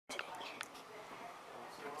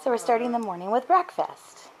So we're starting the morning with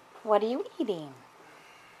breakfast. What are you eating?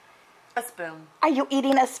 A spoon. Are you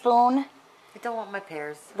eating a spoon? I don't want my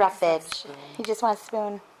pears. Roughage. You just want a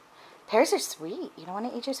spoon. Pears are sweet. You don't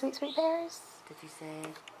want to eat your sweet, sweet pears? Did you say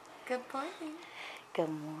good morning? Good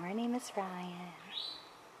morning, Miss Ryan.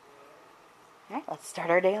 All right, let's start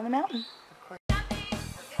our day on the mountain. Of course.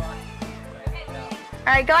 All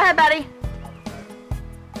right, go ahead, buddy.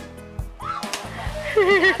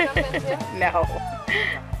 No.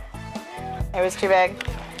 It was too big.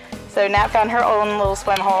 So Nat found her own little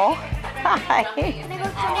swim hole. Hi.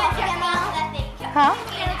 Huh?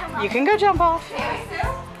 You can go jump off.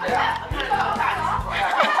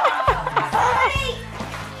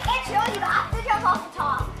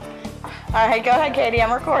 All right, go ahead, Katie.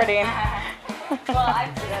 I'm recording.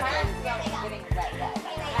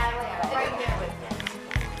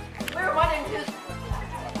 We're 1 and 2.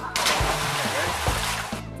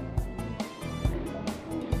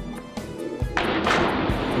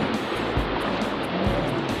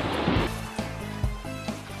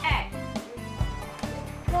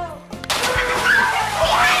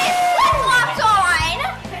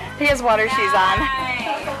 He has water shoes on.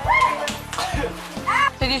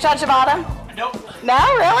 Did you touch the bottom? Nope. No,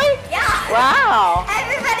 really? Yeah. Wow.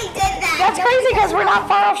 Everybody did that. That's crazy because we're not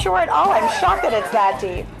far offshore at all. I'm shocked that it's that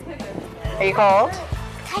deep. Are you cold?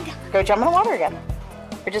 Kinda. Go jump in the water again.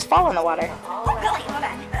 Or just fall in the water. Oh, really? Hold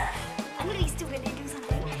on. I'm gonna be stupid and do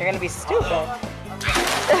something. You're going to be stupid.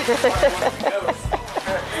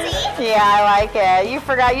 See? Yeah, I like it. You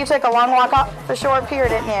forgot you took a long walk off the shore pier,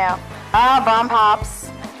 didn't you? Oh, Bomb Pops.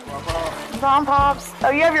 Bomb Pops. Oh,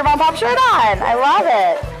 you have your Bomb Pop shirt on. I love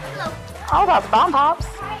it. All about the Bomb Pops.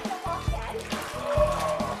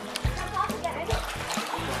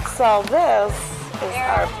 So this is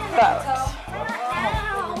our boat.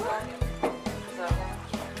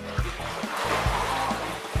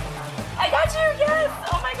 I got you, yes!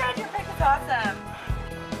 Oh my god, your pick is awesome.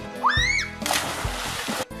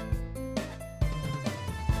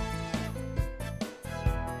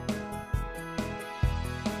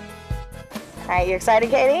 All right, you excited,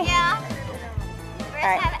 Katie? Yeah. First All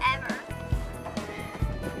right. time ever.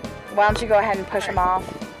 Why don't you go ahead and push them off?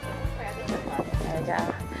 There we go.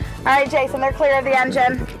 All right, Jason, they're clear of the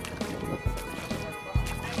engine.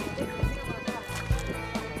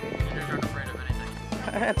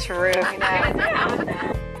 True. You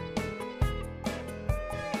know.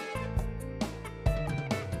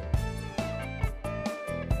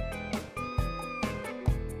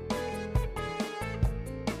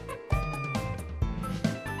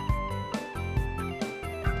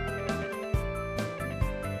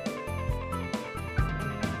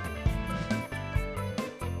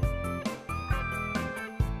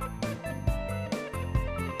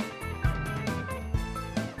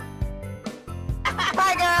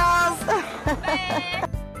 Bye, girls.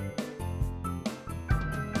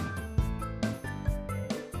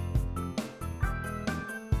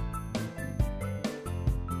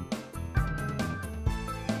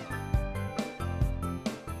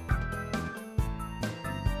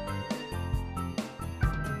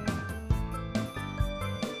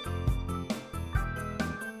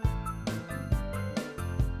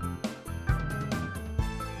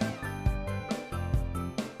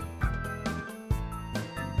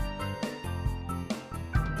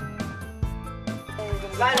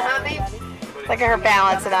 Look at her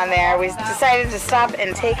balancing on there. We decided to stop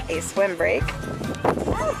and take a swim break.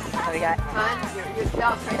 What do we got?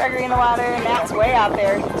 Gregory in the water, and Nat's way out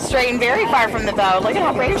there. Straying very far from the boat. Look at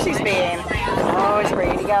how brave she's being. Oh, is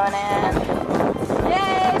Brady going in?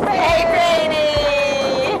 Yay, Brady! Hey,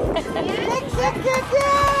 Brady!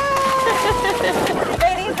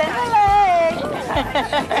 Brady's in the lake.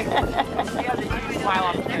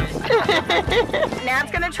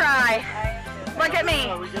 Nat's gonna try. Look at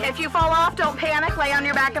me. If you fall off, don't panic. Lay on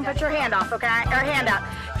your back and put your hand off, okay? Or hand up.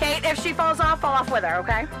 Kate, if she falls off, fall off with her,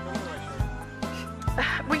 okay?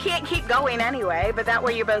 We can't keep going anyway, but that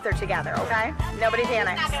way you both are together, okay? Nobody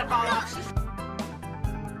panics.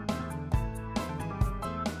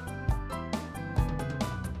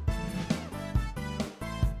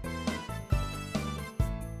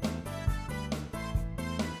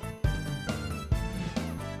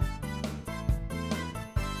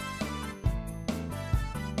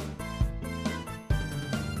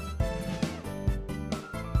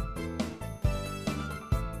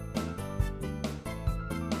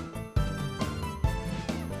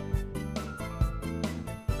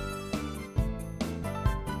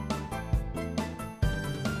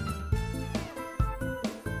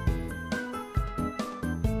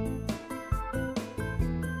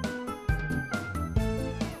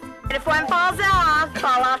 If one falls off,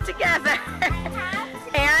 fall off together.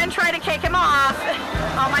 Aaron tried to kick him off.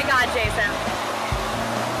 Oh my God, Jason.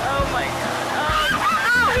 Oh my God.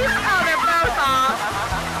 Oh, they're both off.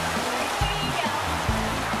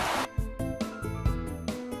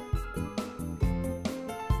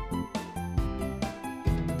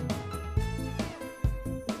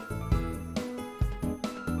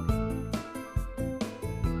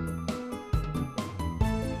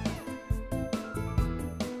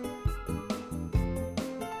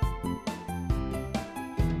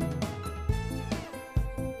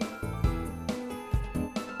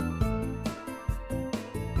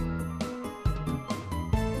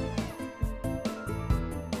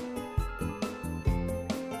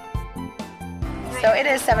 So it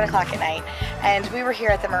is 7 o'clock at night, and we were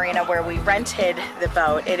here at the marina where we rented the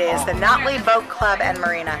boat. It is the Nottely Boat Club and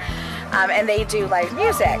Marina, and they do live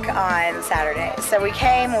music on Saturdays. So we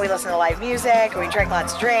came and we listened to live music, and we drank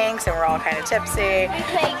lots of drinks, and we're all kind of tipsy. We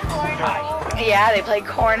played cornhole. Yeah, they played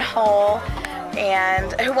cornhole,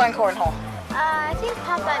 and who won cornhole? I think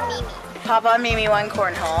Papa and Mimi. Papa and Mimi won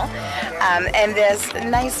cornhole, and this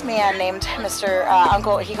nice man named Mr.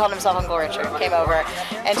 Uncle, he called himself Uncle Richard, came over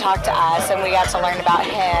and talked to us, and we got to learn about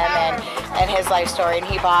him and his life story, and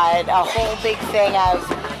he bought a whole big thing of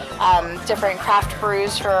different craft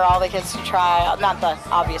brews for all the kids to try, not the,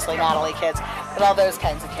 obviously, Nottely kids, but all those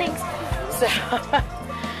kinds of kids. So,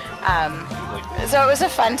 so it was a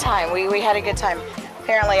fun time. We had a good time.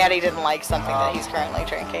 Apparently Eddie didn't like something that he's currently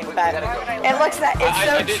drinking, but it looks that it's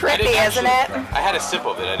so trippy, isn't it? I had a sip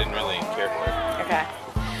of it. I didn't really care for it. Okay.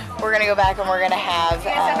 We're gonna go back and we're gonna have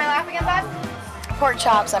pork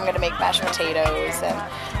chops. I'm gonna make mashed potatoes, and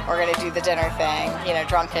we're gonna do the dinner thing, you know,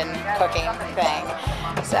 drunken cooking thing.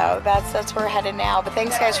 So that's where we're headed now. But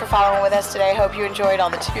thanks guys for following with us today. Hope you enjoyed all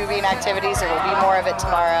the tubing activities. There will be more of it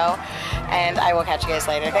tomorrow, and I will catch you guys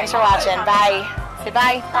later. Thanks for watching. Bye. Say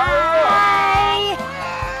bye. Bye.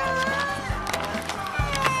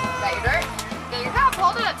 Got your dirt? Get your cup.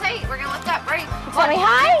 Hold it up tight. We're gonna lift up. Ready? Tell me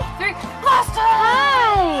hi. 3. Blast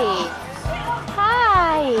Hi.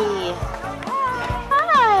 Hi.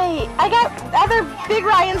 Hi. I got other big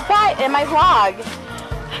Ryan's butt in my vlog.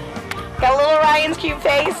 Got little Ryan's cute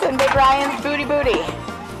face and big Ryan's booty.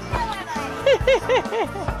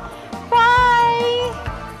 Bye.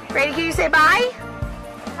 Brady, can you say bye?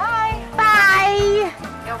 Bye. Bye.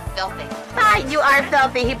 You're filthy. Bye. You are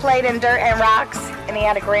filthy. He played in dirt and rocks, and he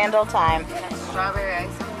had a grand old time. Strawberry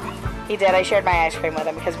ice cream. He did. I shared my ice cream with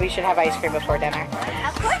him because we should have ice cream before dinner.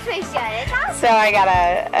 Of course we should. It's awesome. So I got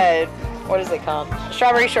a what is it called?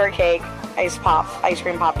 Strawberry shortcake ice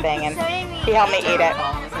cream pop thing, and he helped me eat it.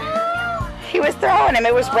 He was throwing him.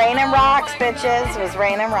 It was raining rocks, bitches. It was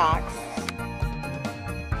raining rocks.